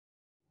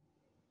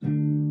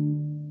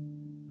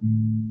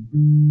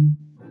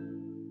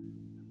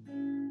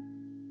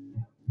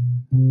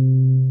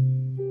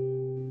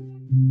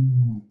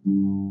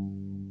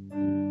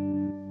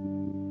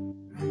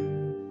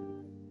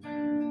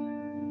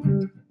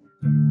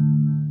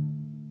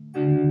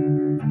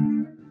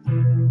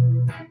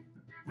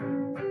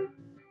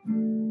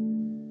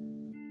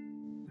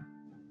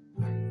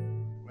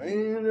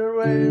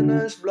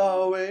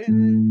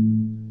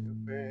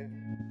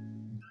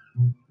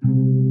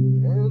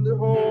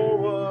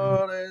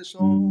the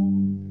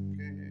song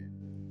again.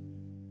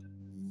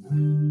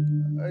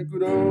 I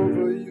could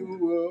offer you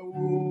a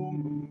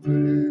woman,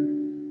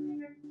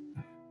 babe,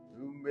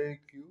 to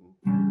make you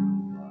feel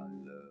my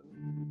love.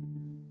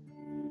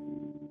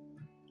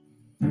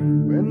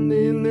 When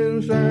in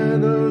the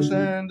shadows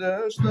and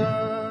the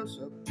stars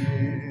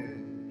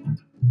appear,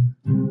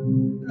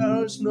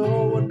 there's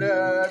no one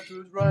there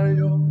to dry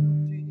your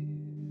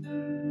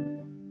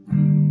tears.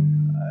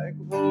 I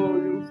could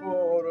hold you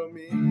for a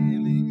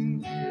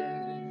million years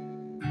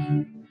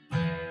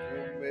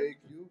to make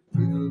you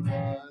feel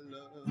my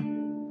love.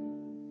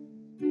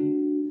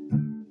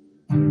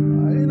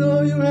 I know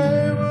you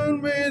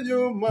haven't made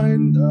your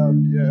mind up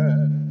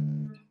yet,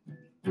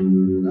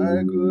 but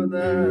I could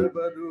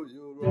never do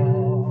you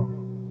wrong.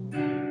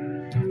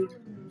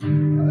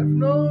 I've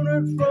known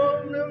it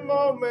from the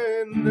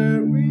moment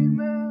that we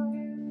met,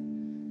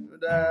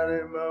 that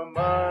in my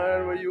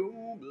mind where you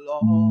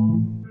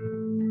belong.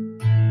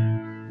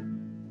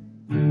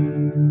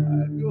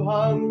 I'd go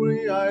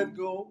hungry, I'd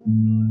go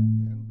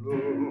black and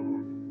blue,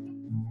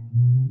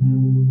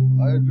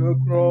 I'd go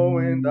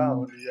crawling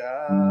down the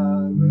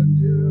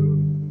avenue.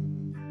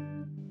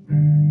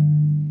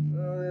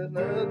 There's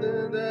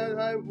nothing that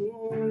I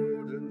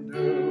wouldn't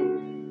do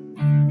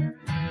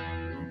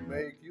to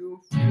make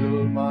you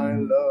feel my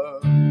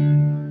love.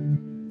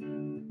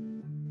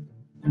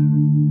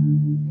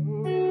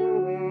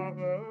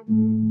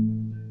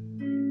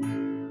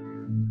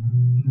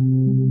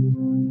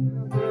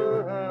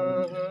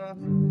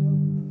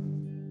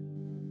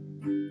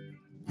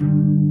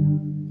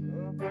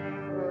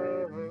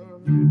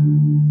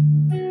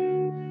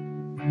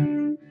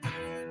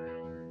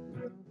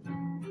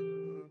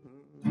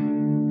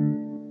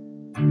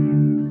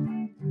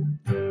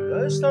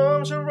 The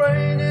storms are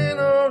raining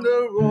on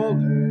the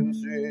rolling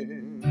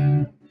sea,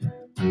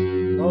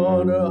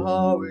 on the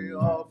highway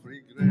of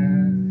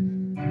regret.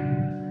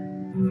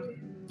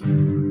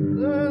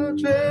 The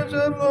chains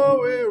are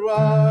blowing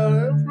wild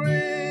and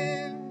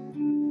free.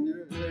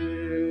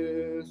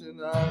 There's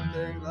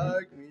nothing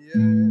like me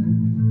yet.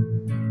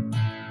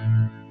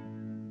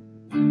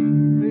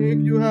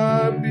 Make you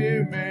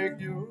happy, make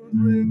your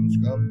dreams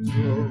come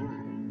true.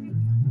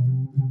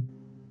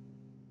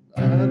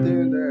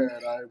 Nothing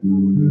that I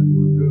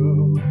wouldn't do.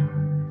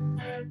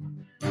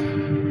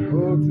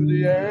 Go to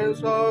the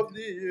ends of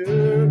the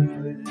earth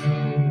for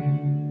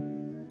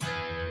you,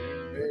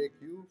 make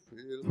you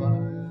feel my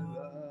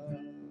love,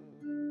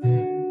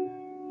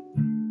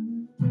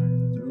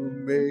 to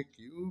make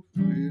you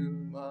feel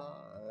my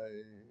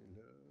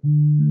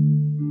love.